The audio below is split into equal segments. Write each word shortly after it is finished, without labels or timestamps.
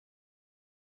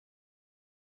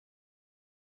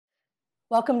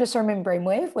Welcome to Sermon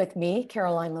Brainwave with me,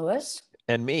 Karoline Lewis.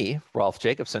 And me, Rolf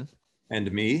Jacobson. And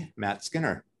me, Matt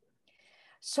Skinner.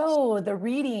 So the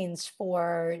readings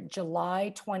for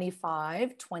July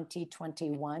 25,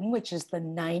 2021, which is the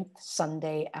 9th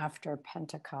Sunday after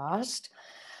Pentecost.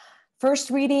 First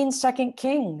reading, 2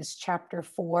 Kings, chapter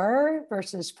 4,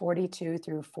 verses 42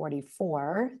 through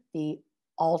 44. The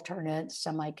alternate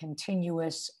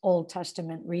semi-continuous Old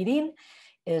Testament reading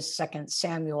is 2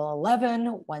 Samuel 11,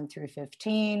 1 through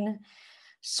 15.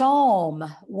 Psalm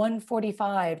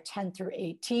 145, 10 through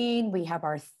 18. We have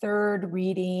our third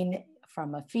reading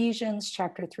from Ephesians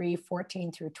chapter 3,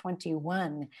 14 through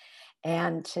 21.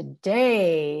 And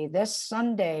today, this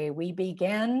Sunday, we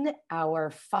begin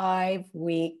our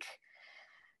 5-week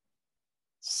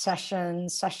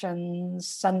Sundays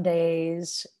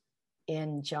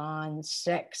in John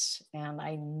 6. And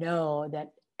I know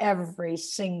that every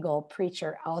single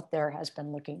preacher out there has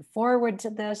been looking forward to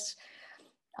this.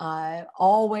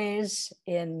 Always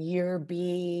in year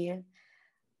B,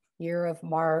 year of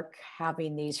Mark,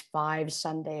 having these 5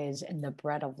 Sundays in the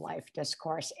Bread of Life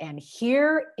discourse. And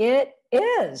here it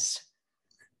is.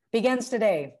 Begins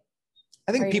today.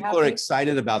 I think people are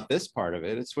excited about this part of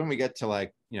it. It's when we get to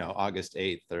August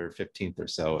 8th or 15th or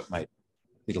so, it might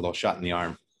need a little shot in the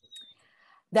arm.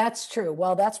 That's true.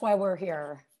 Well, that's why we're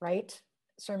here, right?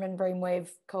 Sermon Brainwave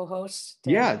co-host.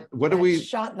 Yeah.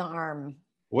 Shot in the arm.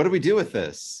 What do we do with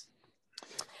this?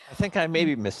 I think I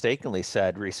maybe mistakenly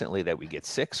said recently that we get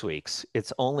 6 weeks.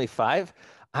 It's only 5.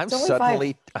 I'm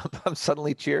suddenly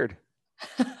cheered.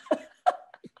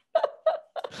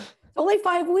 Only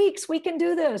 5 weeks. We can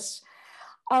do this.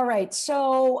 All right.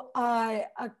 So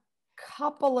a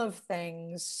couple of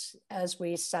things as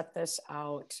we set this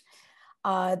out.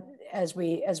 As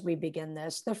we begin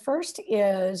this. The first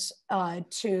is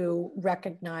to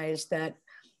recognize that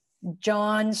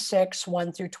John 6,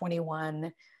 1 through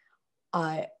 21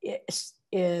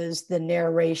 is the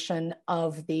narration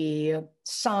of the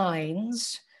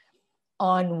signs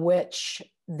on which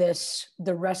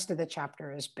the rest of the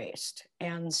chapter is based.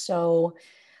 And so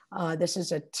this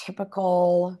is a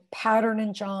typical pattern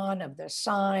in John of the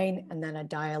sign and then a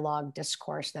dialogue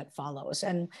discourse that follows.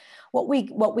 And what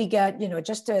we get,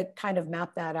 just to kind of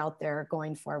map that out there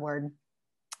going forward,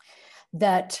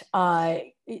 that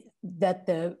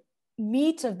the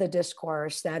meat of the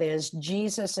discourse, that is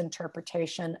Jesus'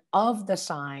 interpretation of the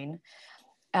sign,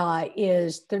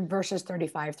 is the verses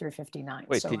 35 through 59.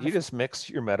 Wait, did you just mix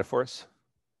your metaphors?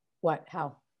 What?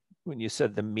 How? When you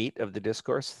said the meat of the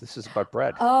discourse, this is about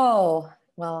bread. Oh,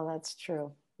 well, that's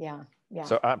true. Yeah.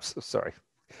 So I'm so sorry.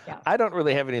 Yeah. I don't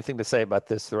really have anything to say about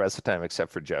this the rest of the time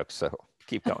except for jokes. So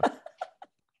keep going.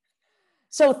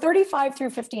 So 35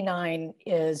 through 59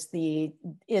 is the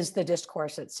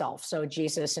discourse itself. So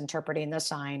Jesus interpreting the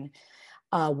sign.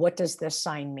 What does this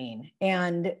sign mean?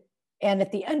 And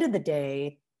at the end of the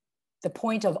day, the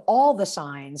point of all the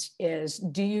signs is,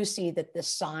 do you see that this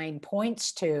sign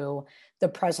points to the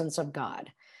presence of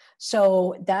God?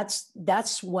 So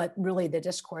that's what really the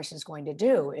discourse is going to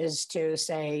do, is to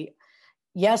say,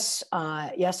 yes,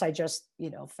 I just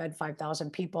fed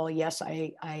 5,000 people. Yes,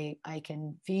 I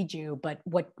can feed you, but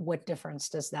what difference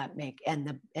does that make?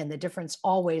 And the difference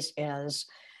always is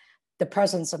the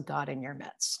presence of God in your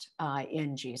midst,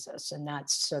 in Jesus, and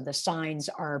so the signs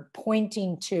are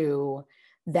pointing to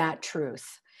that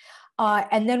truth.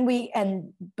 But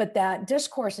that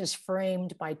discourse is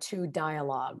framed by 2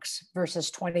 dialogues,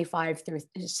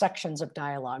 sections of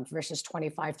dialogue. Verses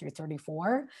 25 through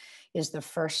 34 is the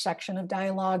first section of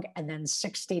dialogue, and then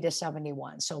 60 to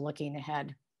 71. So looking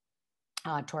ahead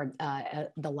toward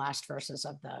the last verses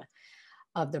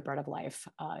of the Bread of Life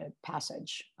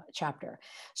chapter.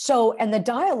 So, and the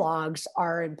dialogues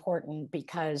are important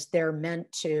because they're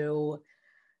meant to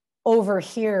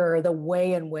overhear the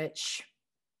way in which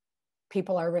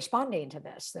people are responding to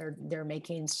this. They're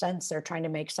making sense. They're trying to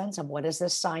make sense of, what does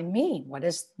this sign mean? What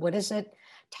is it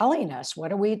telling us?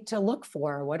 What are we to look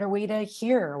for? What are we to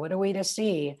hear? What are we to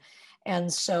see?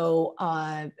 And so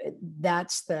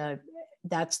that's the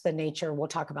nature. We'll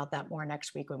talk about that more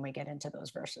next week when we get into those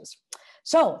verses.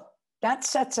 So that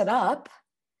sets it up.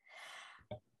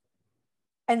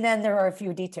 And then there are a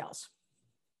few details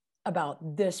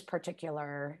about this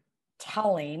particular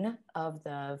telling of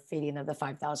the feeding of the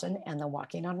 5,000 and the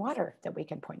walking on water that we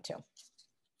can point to.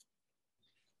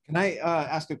 Can I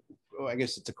ask I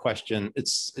guess it's a question.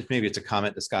 Maybe it's a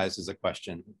comment disguised as a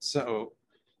question. So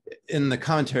in the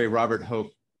commentary, Robert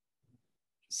Hope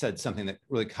said something that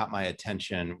really caught my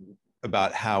attention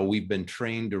about how we've been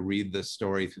trained to read this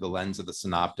story through the lens of the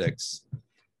synoptics,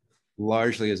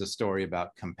 largely as a story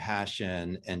about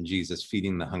compassion and Jesus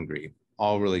feeding the hungry.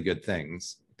 all really good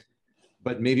things.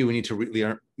 But maybe we need to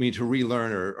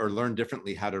relearn or learn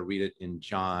differently how to read it in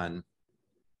John,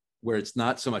 where it's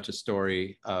not so much a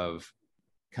story of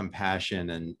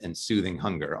compassion and soothing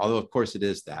hunger, although of course it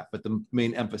is that, but the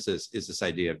main emphasis is this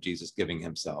idea of Jesus giving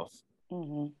himself.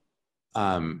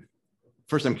 Mm-hmm.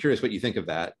 First, I'm curious what you think of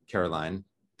that, Karoline,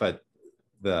 but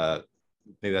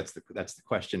maybe that's the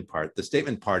question part. The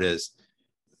statement part is,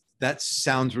 that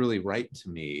sounds really right to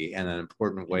me, and an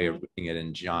important way of reading it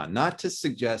in John. Not to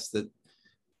suggest that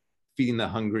feeding the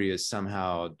hungry is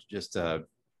somehow just a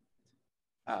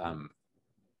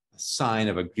sign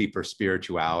of a deeper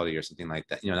spirituality or something like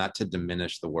that. Not to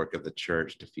diminish the work of the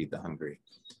church to feed the hungry.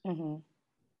 Mm-hmm.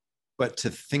 But to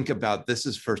think about, this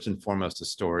is first and foremost a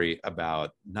story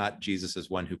about not Jesus as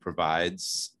one who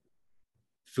provides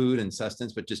food and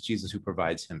sustenance, but just Jesus who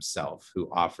provides himself,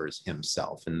 who offers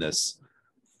himself in this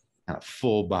kind of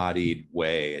full-bodied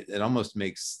way. It almost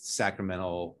makes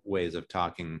sacramental ways of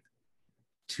talking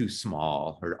too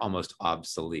small or almost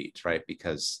obsolete, right?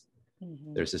 Because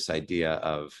there's this idea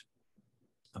of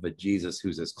a Jesus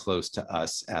who's as close to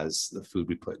us as the food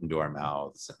we put into our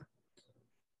mouths.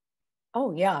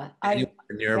 Oh yeah.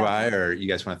 Nearby, or you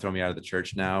guys want to throw me out of the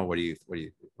church now? Where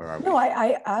are we? No,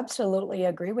 I absolutely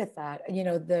agree with that.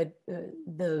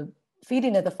 The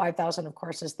feeding of the 5,000, of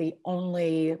course, is the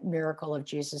only miracle of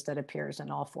Jesus that appears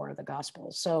in all four of the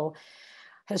Gospels. So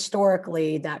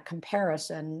historically, that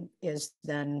comparison is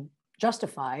then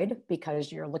justified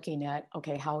because you're looking at,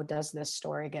 okay, how does this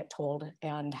story get told,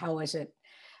 and how does it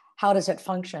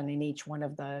function in each one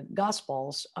of the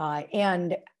Gospels,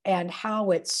 and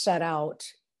how it's set out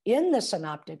in the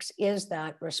synoptics is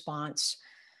that response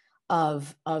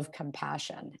of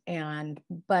compassion. And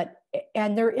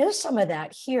there is some of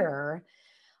that here,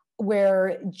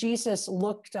 where Jesus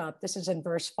looked up. This is in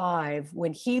verse 5.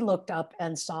 When he looked up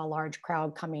and saw a large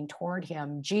crowd coming toward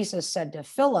him, Jesus said to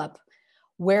Philip,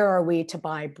 "Where are we to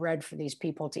buy bread for these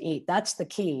people to eat?" That's the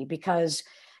key, because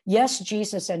yes,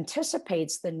 Jesus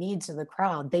anticipates the needs of the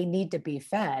crowd. They need to be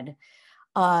fed.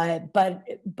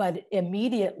 But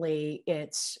immediately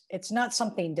it's not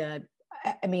something to,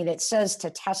 it says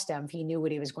to test him. He knew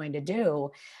what he was going to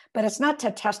do, but it's not to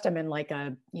test him in like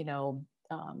a,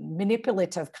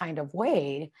 manipulative kind of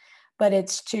way, but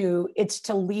it's to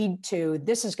lead to,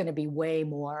 this is going to be way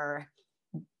more.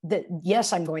 That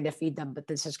yes, I'm going to feed them, but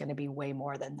this is going to be way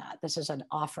more than that. This is an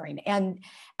offering, and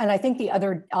I think the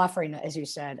other offering, as you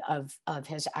said, of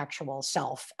his actual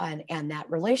self and that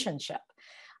relationship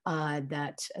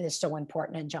that is so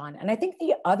important in John. And I think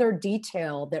the other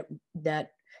detail that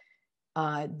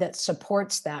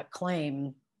supports that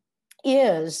claim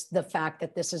is the fact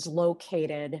that this is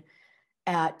located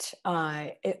at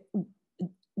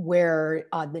where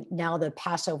now the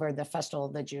Passover, the festival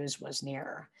of the Jews, was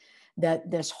near.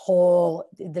 That this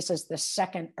is the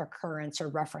second occurrence or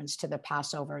reference to the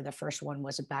Passover. The first one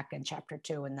was back in chapter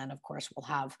 2, and then of course we'll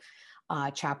have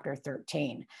chapter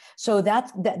 13. So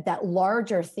that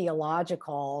larger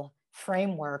theological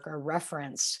framework or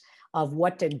reference of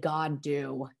what did God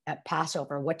do at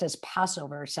Passover, what does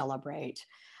Passover celebrate,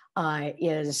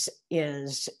 has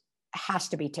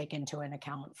to be taken into an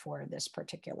account for this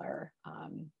particular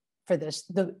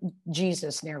the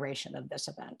Jesus narration of this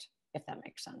event, if that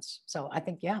makes sense. So I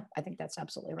think that's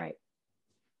absolutely right.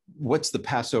 What's the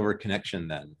Passover connection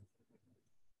then?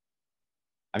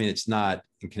 It's not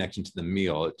in connection to the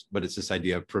meal, but it's this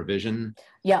idea of provision.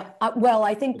 Yeah, well,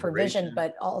 I think provision,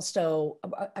 but also,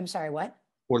 I'm sorry, what?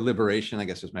 Or liberation, I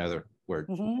guess is my other word.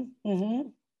 Mm-hmm, mm-hmm.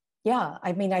 Yeah,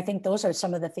 I think those are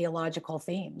some of the theological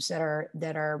themes that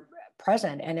are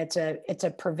present, and it's a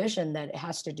provision that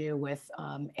has to do with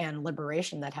and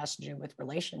liberation that has to do with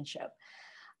relationship,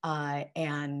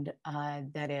 and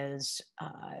that is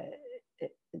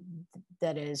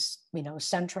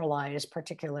centralized,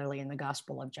 particularly in the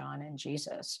Gospel of John and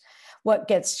Jesus. What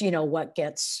gets a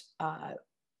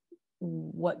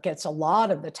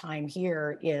lot of the time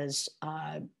here is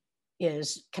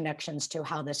connections to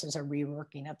how this is a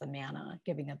reworking of the manna,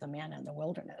 giving of the manna in the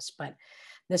wilderness. But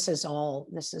this is all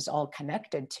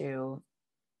connected to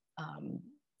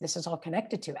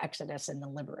Exodus and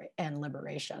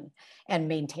liberation and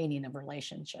maintaining a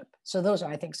relationship. So those are,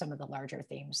 I think, some of the larger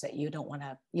themes that you don't want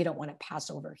to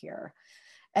pass over here,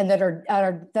 and that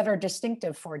are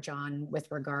distinctive for John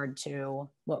with regard to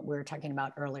what we were talking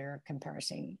about earlier,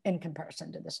 in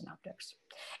comparison to the synoptics.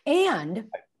 And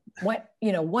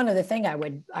one other thing I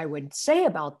would say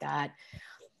about that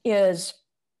is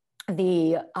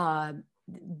the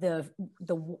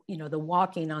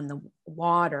walking on the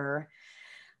water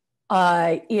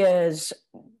is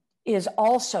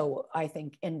also, I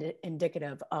think,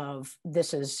 indicative of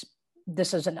this is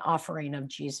this is an offering of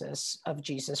Jesus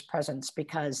presence,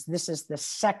 because this is the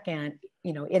second,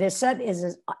 it is said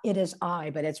it is I,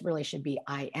 but it really should be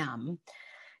I am.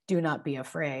 Do not be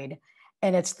afraid.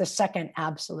 And it's the second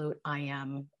absolute I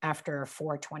am after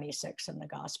 4:26 in the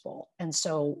gospel. And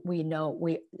so we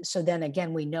know, then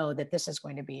again, we know that this is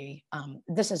going to be,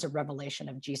 this is a revelation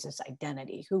of Jesus'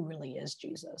 identity, who really is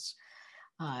Jesus,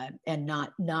 and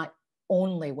not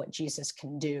only what Jesus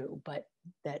can do, but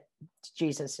that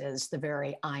Jesus is the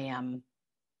very I am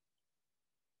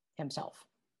himself,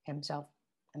 God's self,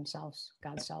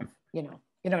 you know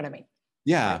what I mean?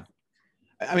 Yeah.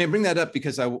 Right? I mean, I bring that up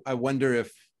because I wonder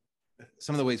if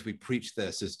some of the ways we preach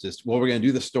this is just, well, we're going to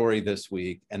do the story this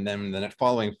week, and then the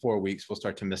following 4 weeks, we'll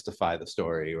start to mystify the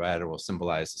story, right? Or we'll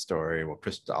symbolize the story, we'll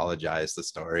Christologize the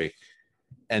story.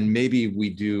 And maybe we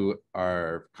do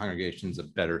our congregations a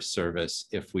better service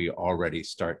if we already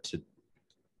start to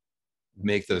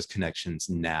make those connections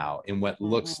now in what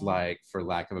looks like, for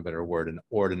lack of a better word, an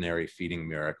ordinary feeding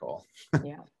miracle.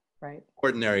 Yeah, right.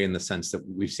 Ordinary in the sense that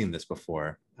we've seen this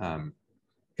before.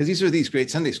 Because these are these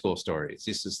great Sunday school stories.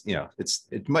 This is, it's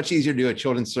much easier to do a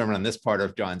children's sermon on this part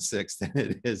of John 6 than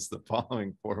it is the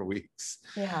following 4 weeks.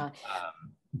 Yeah.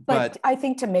 But I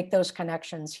think to make those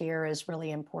connections here is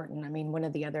really important. I mean, one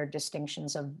of the other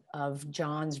distinctions of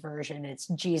John's version, it's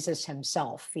Jesus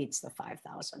himself feeds the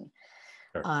 5,000.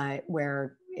 Sure.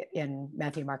 Where in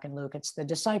Matthew, Mark, and Luke, it's the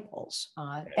disciples.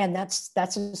 And that's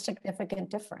a significant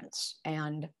difference.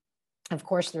 And of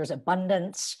course, there's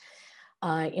abundance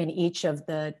in each of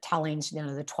the tellings,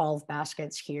 the 12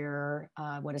 baskets here,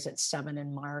 7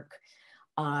 in Mark.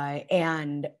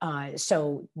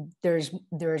 So there's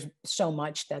so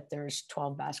much that there's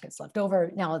 12 baskets left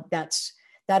over. Now that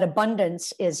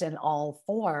abundance is in all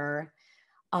 4,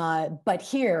 but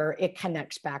here it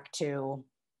connects back to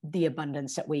the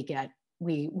abundance that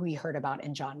we heard about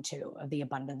in John 2, of the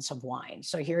abundance of wine.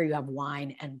 So here you have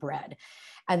wine and bread.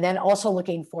 And then also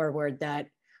looking forward that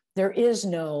there is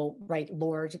no,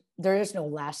 there is no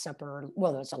Last Supper.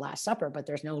 Well, there's a Last Supper, but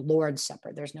there's no Lord's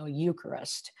Supper. There's no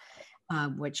Eucharist,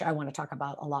 which I want to talk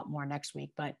about a lot more next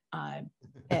week. But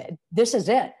this is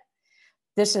it.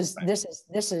 This is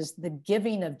the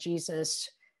giving of Jesus,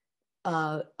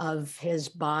 of his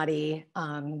body,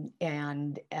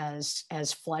 and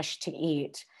as flesh to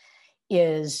eat,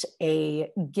 is a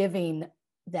giving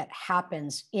that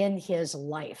happens in his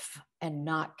life and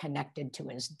not connected to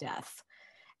his death.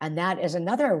 And that is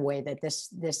another way that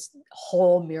this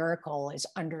whole miracle is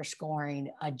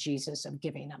underscoring a Jesus of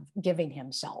giving of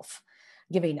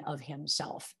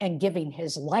himself, and giving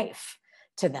his life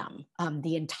to them,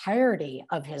 the entirety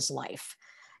of his life.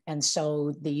 And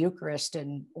so the Eucharist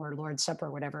or Lord's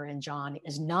Supper, whatever, in John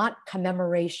is not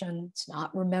commemoration, it's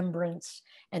not remembrance,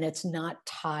 and it's not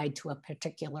tied to a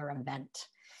particular event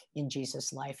in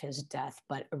Jesus' life, his death,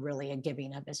 but really a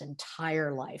giving of his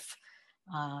entire life.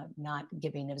 Not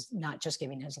just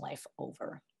giving his life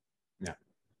over. Yeah.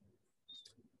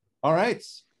 All right.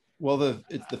 Well,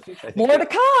 it's the fish. More to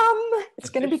come. It's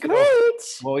going to be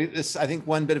great. Well, I think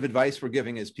one bit of advice we're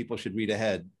giving is people should read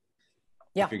ahead.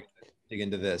 Yeah. If you're going to dig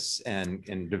into this and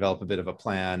develop a bit of a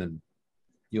plan, and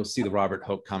you'll see the Robert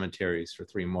Hope commentaries for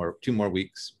 3 more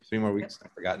weeks.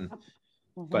 I've forgotten.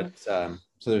 But so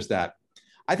there's that.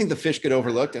 I think the fish get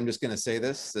overlooked. I'm just going to say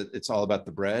this, that it's all about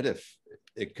the bread. If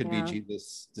it could be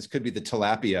Jesus, this could be the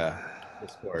tilapia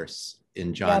discourse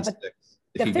in John 6.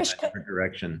 If you go in a different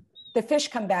direction. The fish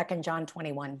come back in John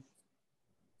 21.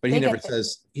 But he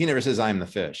never says, I'm the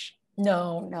fish.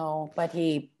 No, but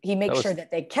he makes sure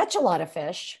that they catch a lot of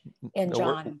fish in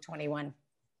John 21. Do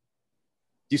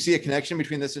you see a connection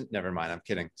between this and, never mind, I'm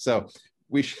kidding. So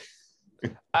we should.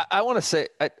 I want to say,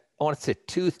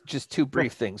 two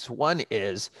brief things. One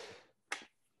is,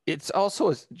 it's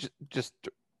also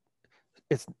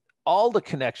it's all the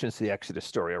connections to the Exodus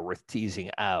story are worth teasing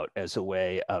out as a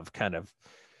way of kind of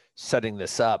setting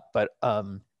this up. But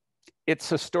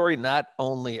it's a story not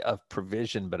only of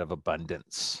provision, but of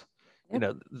abundance.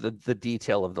 Yep. The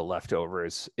detail of the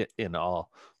leftovers in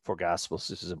all 4 Gospels,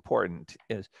 this is important,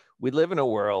 is we live in a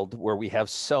world where we have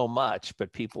so much,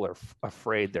 but people are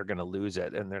afraid they're going to lose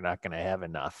it and they're not going to have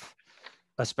enough,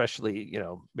 especially,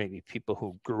 maybe people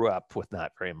who grew up with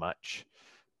not very much.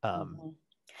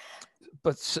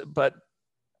 But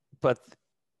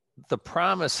the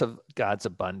promise of God's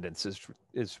abundance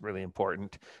is really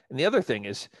important. And the other thing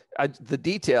is the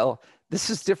detail. This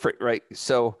is different, right?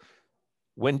 So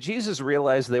when Jesus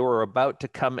realized they were about to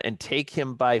come and take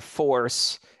him by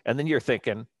force, and then you're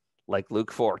thinking, like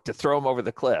Luke 4, to throw him over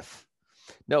the cliff.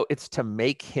 No, it's to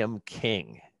make him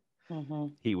king.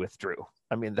 He withdrew.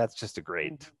 I mean, that's just a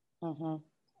great.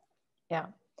 Yeah.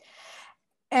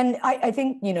 And I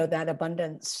think, you know, that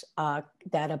abundance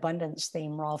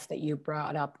theme, Rolf, that you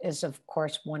brought up is, of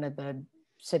course, one of the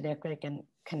significant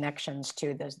connections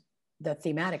to the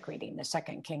thematic reading, the 2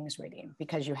 Kings reading,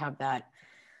 because you have that,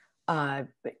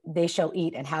 they shall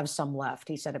eat and have some left.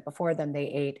 He said it before them, they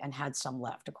ate and had some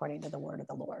left, according to the word of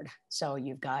the Lord. So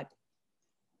you've got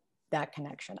that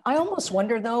connection. I almost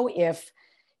wonder, though, if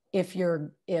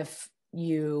you,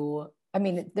 I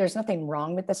mean, there's nothing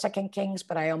wrong with the 2 Kings,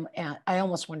 but I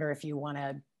almost wonder if you want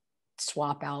to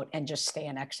swap out and just stay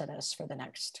in Exodus for the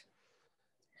next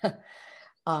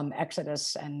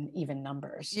Exodus and even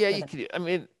Numbers. Yeah, you could. I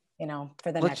mean, you know,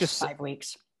 for the next 5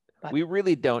 weeks. But we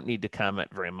really don't need to comment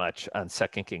very much on 2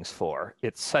 Kings 4.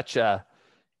 It's such a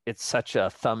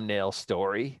thumbnail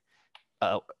story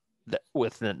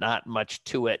with not much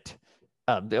to it.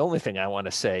 The only thing I want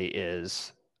to say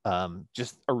is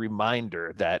just a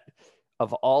reminder that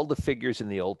of all the figures in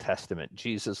the Old Testament,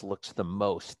 Jesus looks the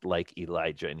most like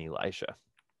Elijah and Elisha.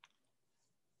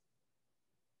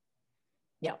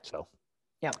 Yeah. So.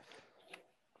 Yeah.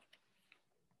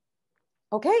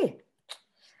 Okay.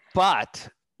 But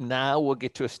now we'll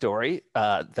get to a story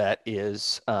that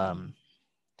is,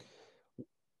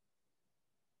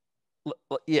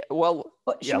 yeah, well.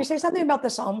 Should we say something about the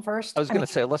Psalm first? I was going to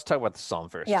say, let's talk about the Psalm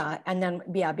first. Yeah, and then,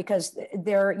 yeah, because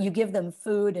you give them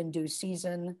food in due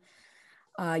season.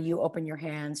 You open your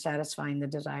hand, satisfying the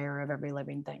desire of every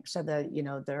living thing. So there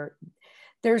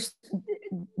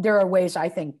are ways, I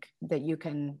think, that you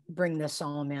can bring the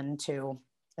Psalm into,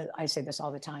 I say this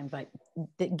all the time, but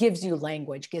it gives you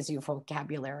language, gives you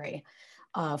vocabulary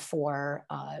for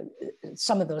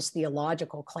some of those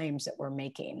theological claims that we're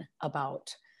making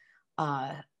about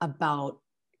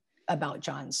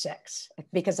John 6,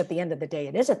 because at the end of the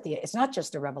day, it's not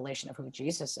just a revelation of who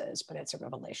Jesus is, but it's a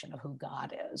revelation of who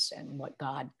God is and what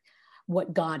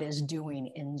God is doing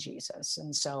in Jesus.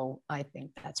 And so I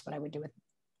think that's what I would do with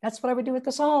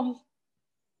the Psalm.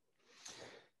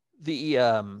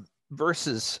 The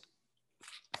verses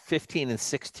 15 and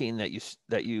 16 that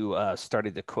you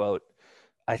started to quote,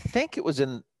 I think it was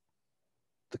in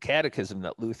the Catechism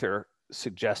that Luther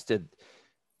suggested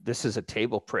this is a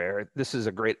table prayer. This is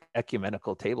a great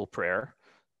ecumenical table prayer,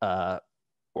 or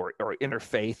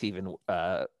interfaith, even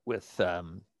with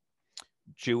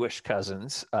Jewish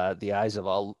cousins. The eyes of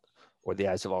all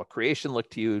creation look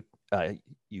to you.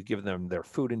 You give them their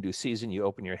food in due season. You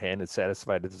open your hand and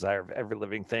satisfy the desire of every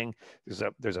living thing.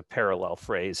 There's a parallel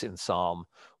phrase in Psalm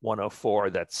 104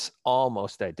 that's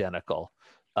almost identical,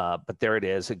 but there it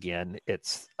is again.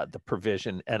 It's the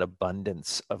provision and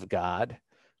abundance of God.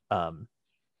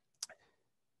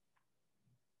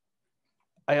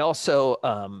 I also,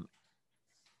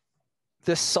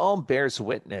 this Psalm bears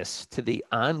witness to the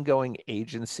ongoing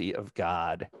agency of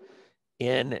God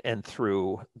in and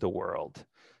through the world,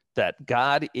 that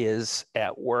God is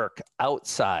at work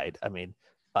outside, of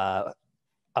our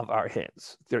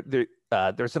hands.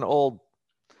 There's an old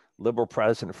liberal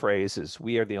Protestant phrase is,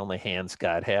 we are the only hands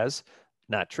God has.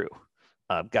 Not true.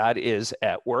 God is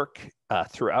at work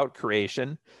throughout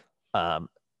creation.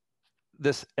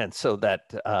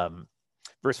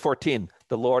 Verse 14,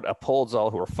 the Lord upholds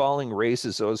all who are falling,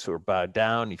 raises those who are bowed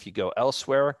down. If you go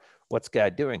elsewhere, what's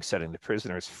God doing? Setting the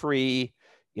prisoners free,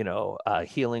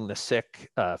 healing the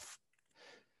sick,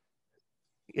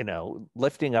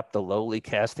 lifting up the lowly,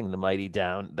 casting the mighty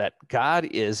down. That God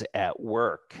is at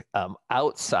work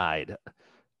outside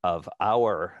of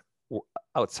our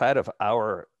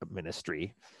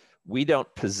ministry. We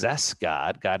don't possess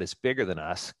God. God is bigger than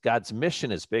us. God's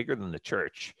mission is bigger than the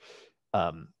church.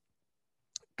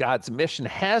 God's mission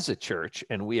has a church,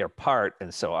 and we are part.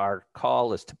 And so our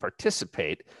call is to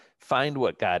participate, find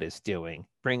what God is doing,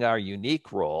 bring our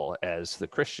unique role as the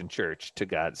Christian church to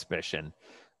God's mission.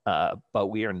 But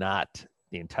we are not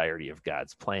the entirety of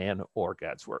God's plan or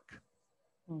God's work.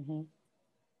 Mm-hmm.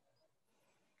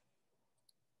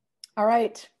 All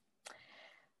right.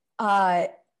 2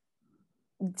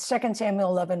 Samuel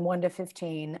 11,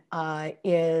 1-15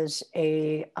 is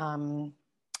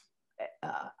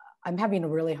I'm having a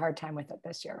really hard time with it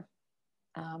this year.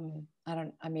 I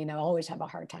always have a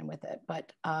hard time with it,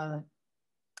 but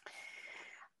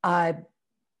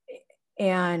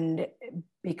and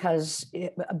because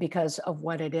of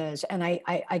what it is. And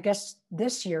I guess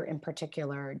this year in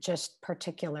particular, just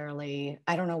particularly,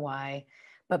 I don't know why,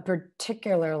 but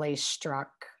particularly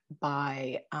struck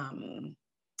by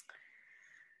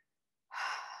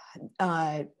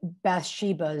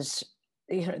Bathsheba's,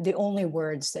 the only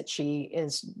words that she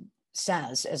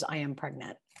says is, I am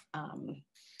pregnant.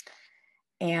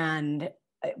 And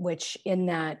which in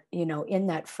that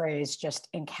phrase just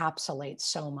encapsulates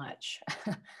so much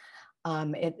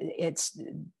It's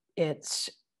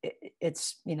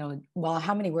well,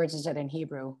 how many words is it in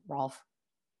Hebrew, Rolf?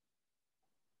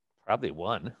 Probably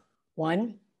one.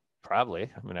 One? Probably.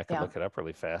 I mean, I could Yeah. look it up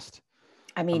really fast.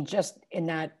 I mean, just in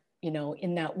that,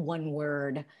 in that one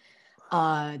word,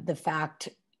 the fact,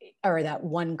 or that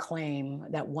one claim,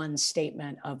 that one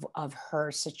statement of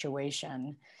her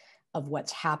situation, of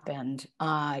what's happened,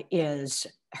 is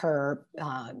her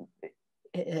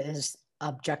is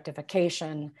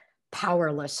objectification,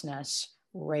 powerlessness,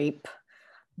 rape,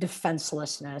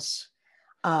 defenselessness.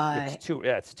 It's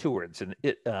two words, and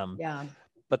it. Yeah.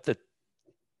 But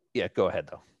go ahead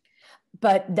though.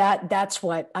 But that's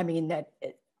what I mean.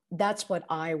 That's what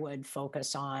I would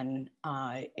focus on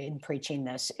in preaching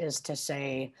this, is to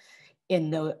say, in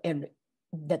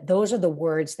that those are the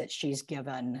words that she's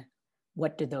given.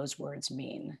 What do those words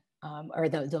mean? Or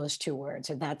those two words,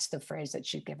 and that's the phrase that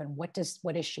she's given. What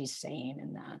is she saying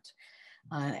in that?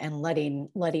 And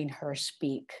letting her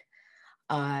speak,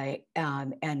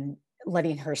 and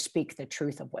letting her speak the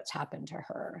truth of what's happened to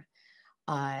her,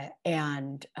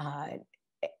 and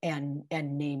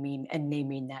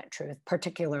naming that truth,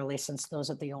 particularly since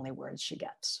those are the only words she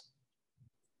gets.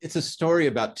 It's a story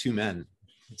about two men.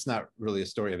 It's not really a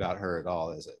story about her at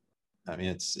all, is it? I mean,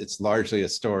 it's largely a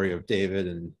story of David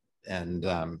and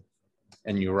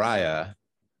Uriah.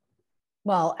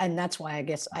 Well, and that's why I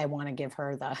guess I want to give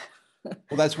her the.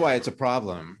 Well, that's why it's a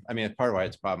problem. I mean, part of why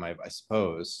it's a problem, I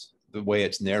suppose, the way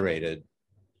it's narrated,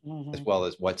 mm-hmm. as well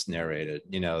as what's narrated.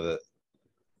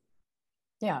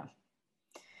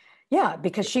 Yeah,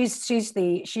 because she's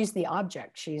the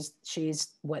object. She's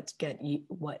what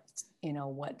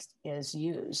is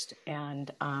used,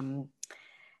 and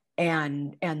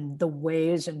the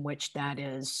ways in which that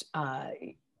is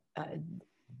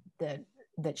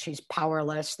that she's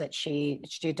powerless, that she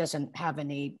doesn't have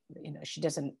any, she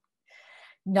doesn't,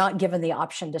 not given the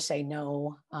option to say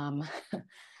no.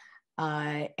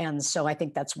 And so I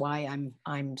think that's why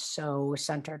I'm so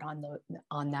centered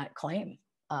on that claim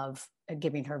of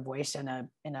giving her voice in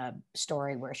a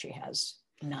story where she has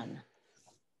none.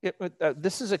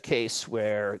 This is a case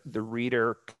where the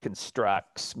reader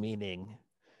constructs meaning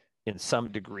in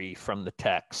some degree from the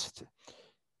text.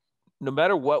 No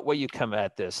matter what way you come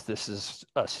at this is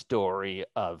a story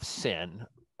of sin,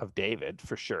 of David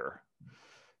for sure,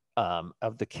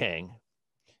 of the king,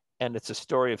 and it's a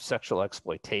story of sexual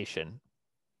exploitation.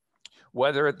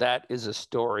 Whether that is a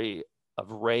story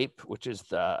of rape, which is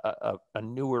a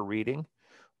newer reading,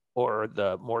 or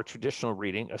the more traditional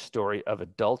reading, a story of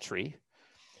adultery.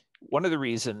 One of the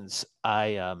reasons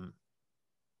I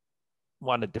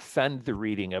want to defend the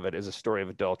reading of it as a story of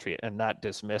adultery and not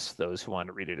dismiss those who want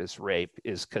to read it as rape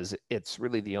is because it's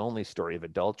really the only story of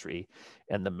adultery,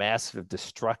 and the massive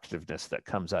destructiveness that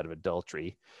comes out of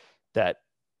adultery, that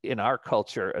in our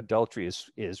culture, adultery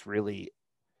is really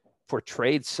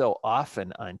portrayed so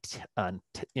often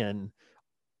in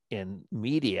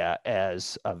media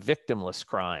as a victimless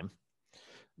crime.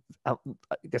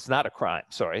 It's not a crime,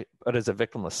 sorry, but as a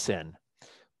victimless sin.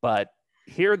 But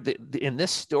here, in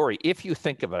this story, if you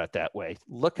think about it that way,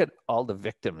 look at all the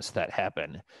victims that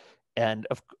happen, and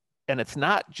it's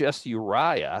not just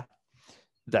Uriah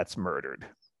that's murdered.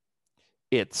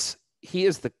 He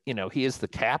is the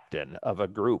captain of a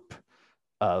group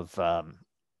of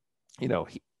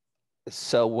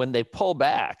so when they pull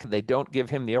back, they don't give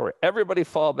him the order. Everybody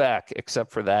fall back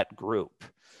except for that group,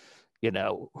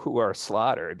 who are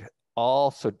slaughtered,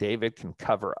 all so David can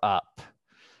cover up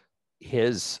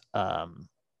his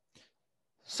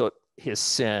his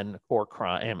sin or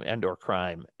crime,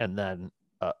 and then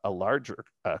a larger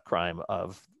crime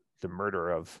of the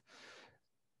murder of,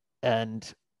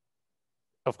 and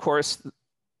of course.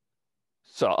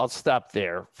 So I'll stop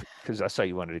there because I saw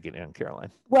you wanted to get in,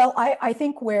 Karoline. Well, I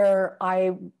think where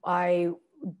I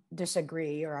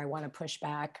disagree, or I want to push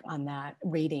back on that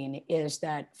reading, is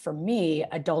that for me,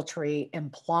 adultery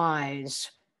implies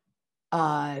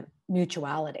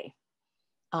mutuality.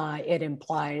 It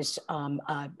implies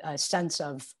a sense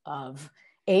of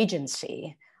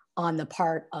agency on the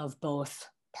part of both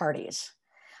parties,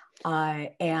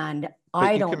 and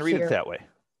but you can read it that way.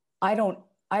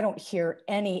 I don't hear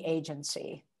any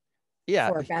agency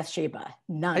for Bathsheba.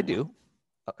 None. I do.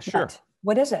 Sure. But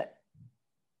what is it?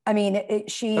 I mean,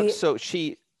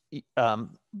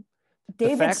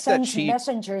 David sends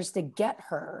messengers to get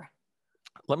her.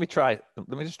 Let me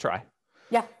just try.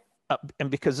 Yeah.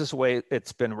 And because this way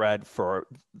it's been read for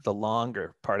the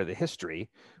longer part of the history,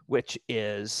 which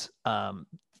is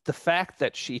the fact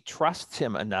that she trusts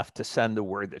him enough to send the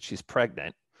word that she's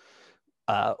pregnant,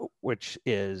 which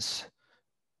is,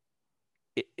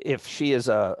 if she is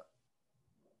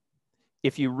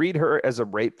if you read her as a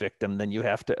rape victim, then you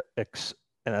have to,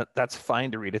 and that's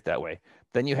fine to read it that way.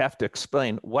 Then you have to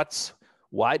explain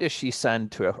why does she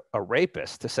send to a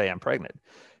rapist to say I'm pregnant?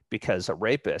 Because a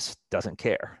rapist doesn't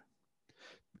care.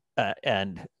 But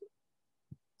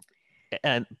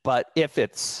if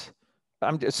it's,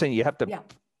 I'm just saying you have to,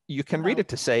 you can read it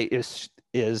to say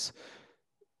is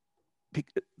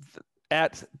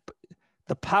at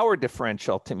the power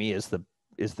differential to me is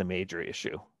the major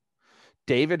issue.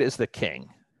 David is the king.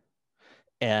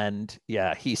 And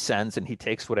yeah, he sends and he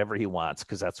takes whatever he wants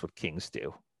because that's what kings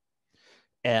do.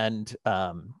 And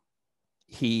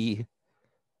he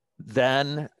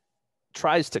then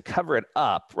tries to cover it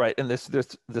up, right? And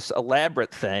this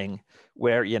elaborate thing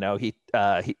where, you know,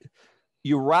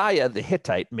 Uriah the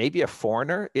Hittite, maybe a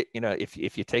foreigner, you know,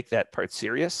 if you take that part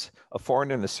serious, a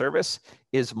foreigner in the service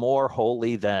is more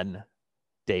holy than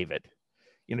David.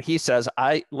 You know, he says,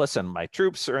 listen, my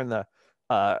troops are in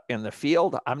the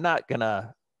field. I'm not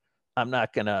gonna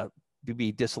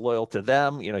be disloyal to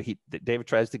them. You know, David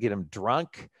tries to get him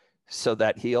drunk so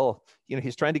that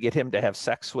he's trying to get him to have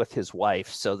sex with his wife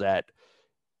so that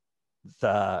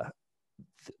the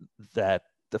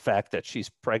fact that she's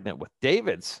pregnant with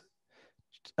David's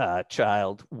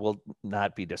child will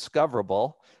not be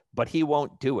discoverable, but he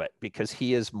won't do it because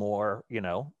he is more, you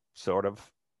know, sort of.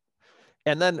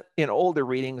 And then in older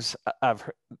readings, I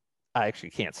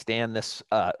actually can't stand this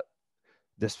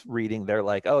reading. They're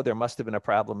like, oh, there must have been a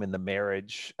problem in the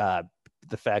marriage.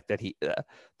 The fact that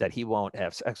he won't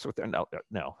have sex with her. No.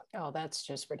 Oh, that's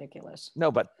just ridiculous.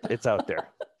 No, but it's out there.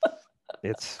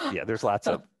 There's lots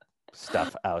of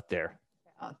stuff out there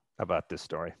about this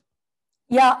story.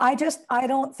 Yeah, I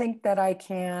don't think that I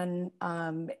can,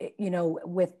 you know,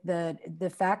 with the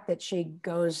fact that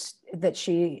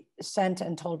she sent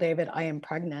and told David, I am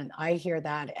pregnant. I hear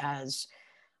that as,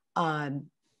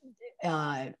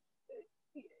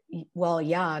 well,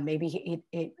 yeah, maybe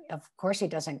of course he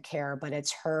doesn't care, but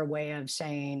it's her way of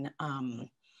saying,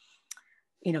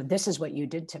 you know, this is what you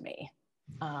did to me.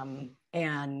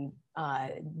 And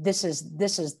this is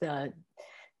the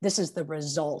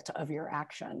result of your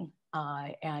action.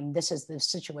 And this is the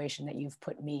situation that you've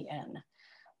put me in.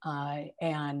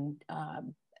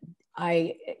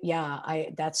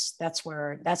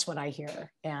 That's what I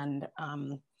hear. And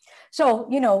so,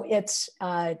 you know, it's,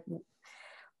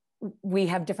 we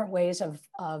have different ways of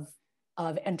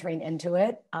entering into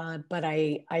it. But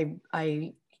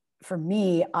for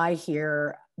me, I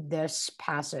hear this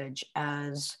passage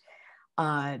as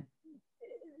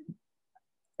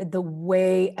the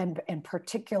way, and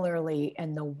particularly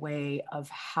in the way of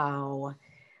how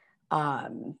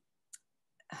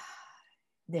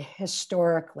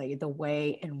historically, the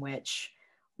way in which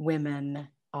women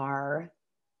are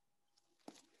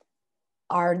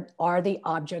the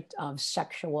object of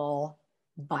sexual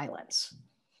violence,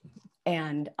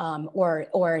 and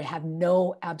or have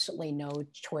absolutely no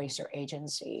choice or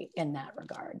agency in that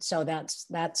regard. So that's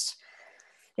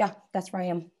where I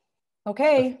am.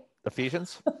 Okay.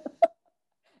 Ephesians.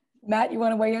 Matt, you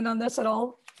want to weigh in on this at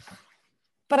all?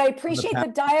 But I appreciate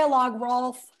the dialogue,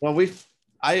 Rolf. Well,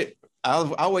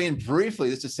 I'll weigh in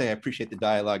briefly just to say I appreciate the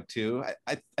dialogue too.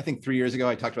 I think 3 years ago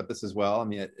I talked about this as well. I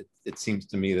mean, it seems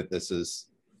to me that this is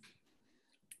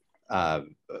a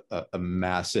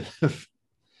massive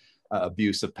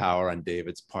abuse of power on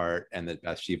David's part, and that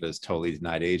Bathsheba is totally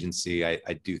denied agency. I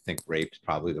do think rape is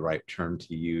probably the right term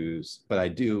to use, but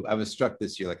I was struck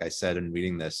this year, like I said, in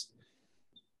reading this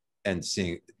and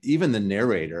seeing even the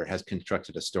narrator has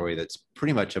constructed a story that's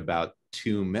pretty much about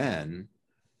two men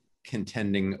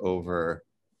contending over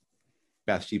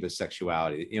Bathsheba's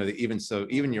sexuality. You know,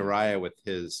 even Uriah with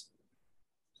his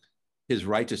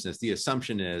righteousness, the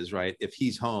assumption is, right, if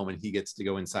he's home and he gets to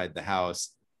go inside the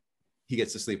house, he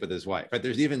gets to sleep with his wife, right?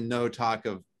 There's even no talk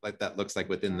of like that looks like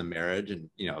within the marriage. And,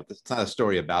 you know, it's not a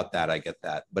story about that. I get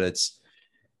that, but it's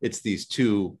these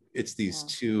two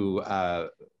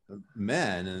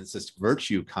men, and it's this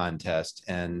virtue contest,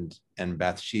 and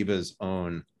Bathsheba's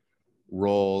own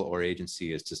role or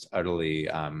agency is just utterly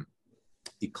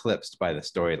eclipsed by the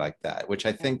story like that, which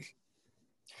I think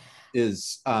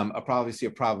is obviously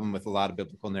a problem with a lot of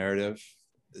biblical narrative.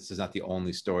 This is not the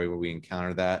only story where we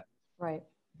encounter that. Right.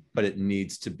 But it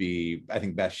needs to be, I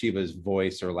think Bathsheba's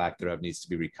voice or lack thereof needs to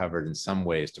be recovered in some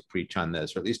ways to preach on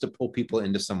this, or at least to pull people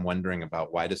into some wondering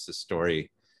about why does this story,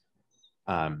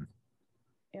 why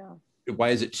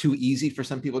is it too easy for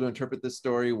some people to interpret this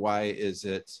story? Why is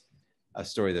it a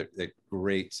story that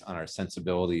grates on our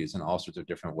sensibilities in all sorts of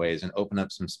different ways, and open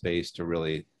up some space to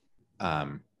really,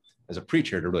 as a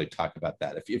preacher, to really talk about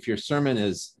that. If your sermon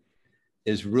is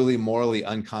is really morally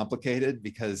uncomplicated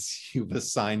because you've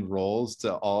assigned roles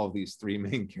to all of these three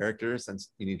main characters, and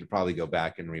you need to probably go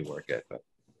back and rework it. But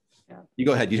yeah, you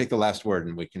go ahead, you take the last word,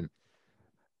 and we can.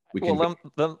 Well,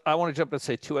 then I want to jump and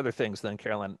say two other things then,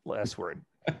 Karoline, last word.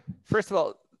 First of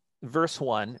all, verse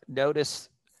 1, notice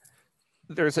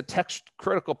there's a text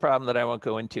critical problem that I won't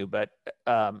go into, but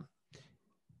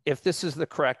if this is the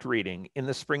correct reading, in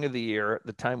the spring of the year,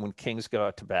 the time when kings go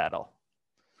out to battle,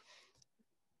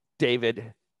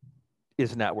 David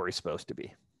is not where he's supposed to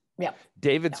be. Yeah.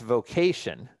 David's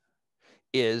vocation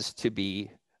is to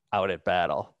be out at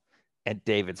battle, and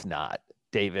David's not.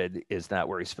 David is not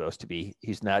where he's supposed to be.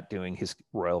 He's not doing his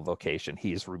royal vocation.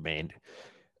 He's remained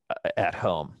at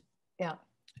home. Yeah.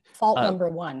 Fault number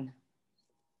one.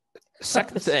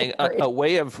 Second thing, a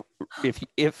way of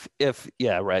if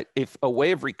a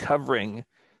way of recovering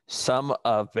some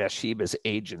of Bathsheba's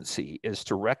agency is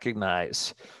to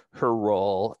recognize her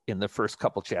role in the first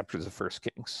couple chapters of First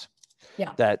Kings.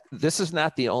 Yeah. That this is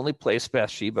not the only place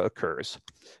Bathsheba occurs.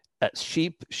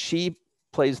 She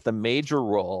plays the major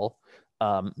role.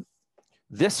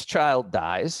 This child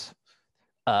dies.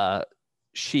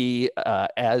 She,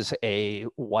 as a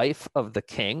wife of the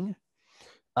king,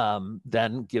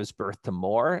 then gives birth to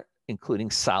more,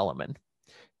 including Solomon.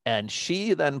 And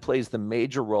she then plays the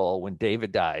major role when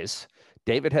David dies.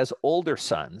 David has older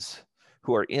sons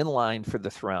who are in line for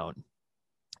the throne.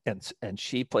 And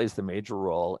she plays the major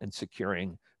role in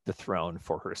securing the throne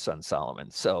for her son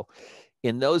Solomon. So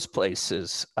in those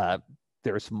places,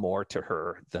 there's more to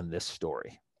her than this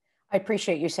story. I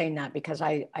appreciate you saying that, because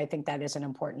I think that is an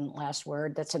important last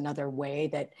word. That's another way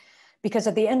that, because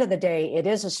at the end of the day, it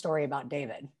is a story about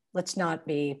David. Let's not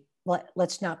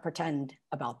pretend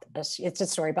about this. It's a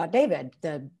story about David.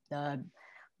 The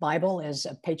Bible is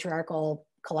a patriarchal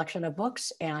collection of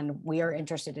books, and we are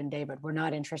interested in David. We're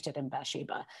not interested in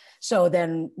Bathsheba. So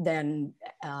then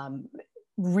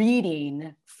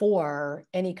reading for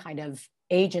any kind of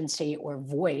agency or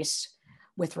voice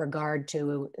with regard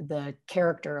to the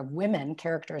characters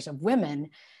of women,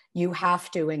 you have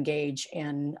to engage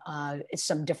in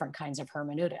some different kinds of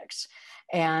hermeneutics.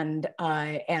 And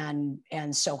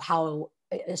so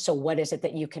what is it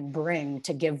that you can bring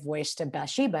to give voice to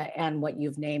Bathsheba? And what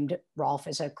you've named, Rolf,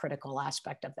 is a critical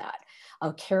aspect of that,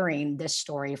 of carrying this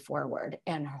story forward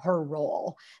and her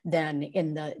role then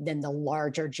in the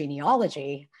larger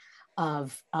genealogy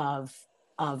of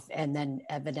and then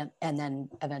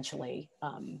eventually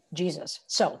Jesus.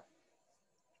 So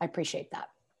I appreciate that.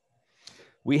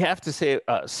 We have to say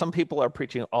some people are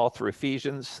preaching all through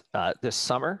Ephesians this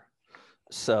summer.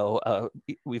 So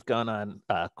we've gone on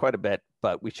quite a bit,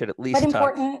 but we should at least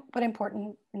talk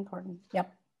important.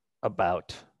 Yep.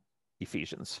 About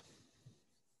Ephesians.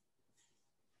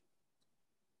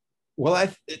 Well,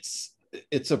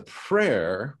 it's a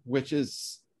prayer, which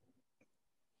is,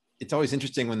 it's always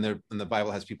interesting when the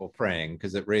Bible has people praying,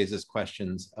 because it raises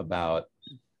questions about,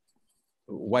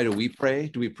 why do we pray?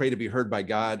 Do we pray to be heard by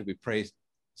God? Do we pray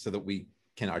so that we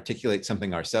can articulate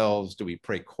something ourselves? Do we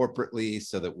pray corporately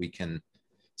so that we can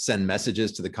send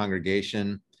messages to the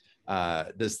congregation?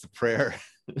 Does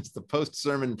the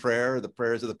post-sermon prayer, the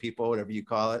prayers of the people, whatever you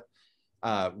call it,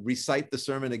 recite the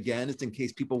sermon again, just in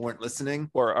case people weren't listening?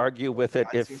 Or argue with it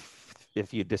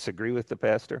if you disagree with the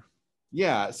pastor?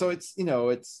 Yeah, so it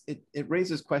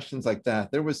raises questions like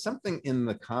that. There was something in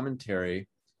the commentary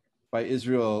by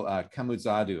Israel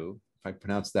Kamutzadu, if I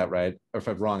pronounced that right, or if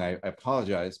I'm wrong, I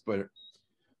apologize. But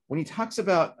when he talks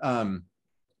about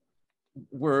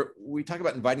we talk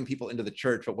about inviting people into the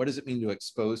church, but what does it mean to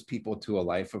expose people to a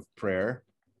life of prayer?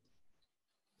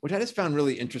 Which I just found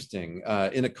really interesting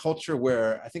in a culture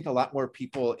where I think a lot more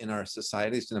people in our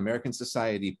societies, in American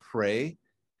society,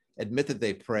 admit that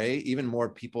they pray, even more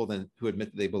people who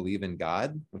admit that they believe in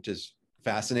God, which is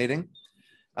fascinating.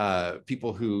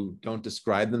 People who don't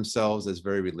describe themselves as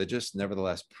very religious,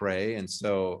 nevertheless pray. And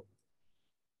so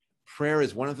prayer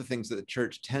is one of the things that the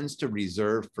church tends to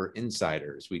reserve for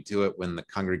insiders. We do it when the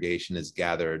congregation is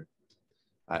gathered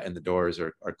and the doors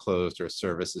are closed or a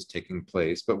service is taking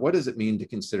place. But what does it mean to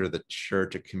consider the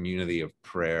church a community of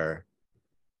prayer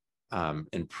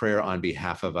and prayer on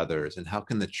behalf of others? And how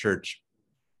can the church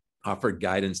offer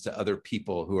guidance to other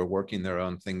people who are working their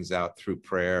own things out through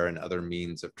prayer and other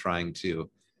means of trying to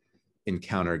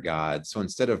encounter God? So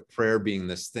instead of prayer being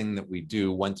this thing that we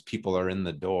do once people are in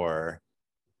the door,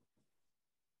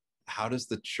 how does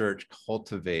the church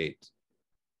cultivate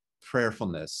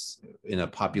prayerfulness in a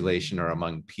population or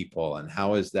among people? And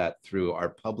how is that through our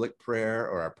public prayer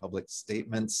or our public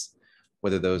statements,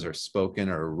 whether those are spoken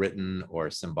or written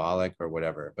or symbolic or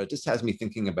whatever? But it just has me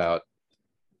thinking about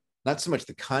not so much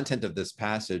the content of this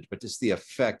passage, but just the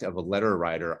effect of a letter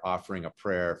writer offering a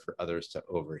prayer for others to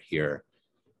overhear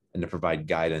and to provide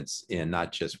guidance in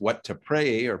not just what to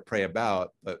pray or pray about,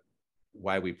 but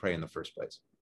why we pray in the first place.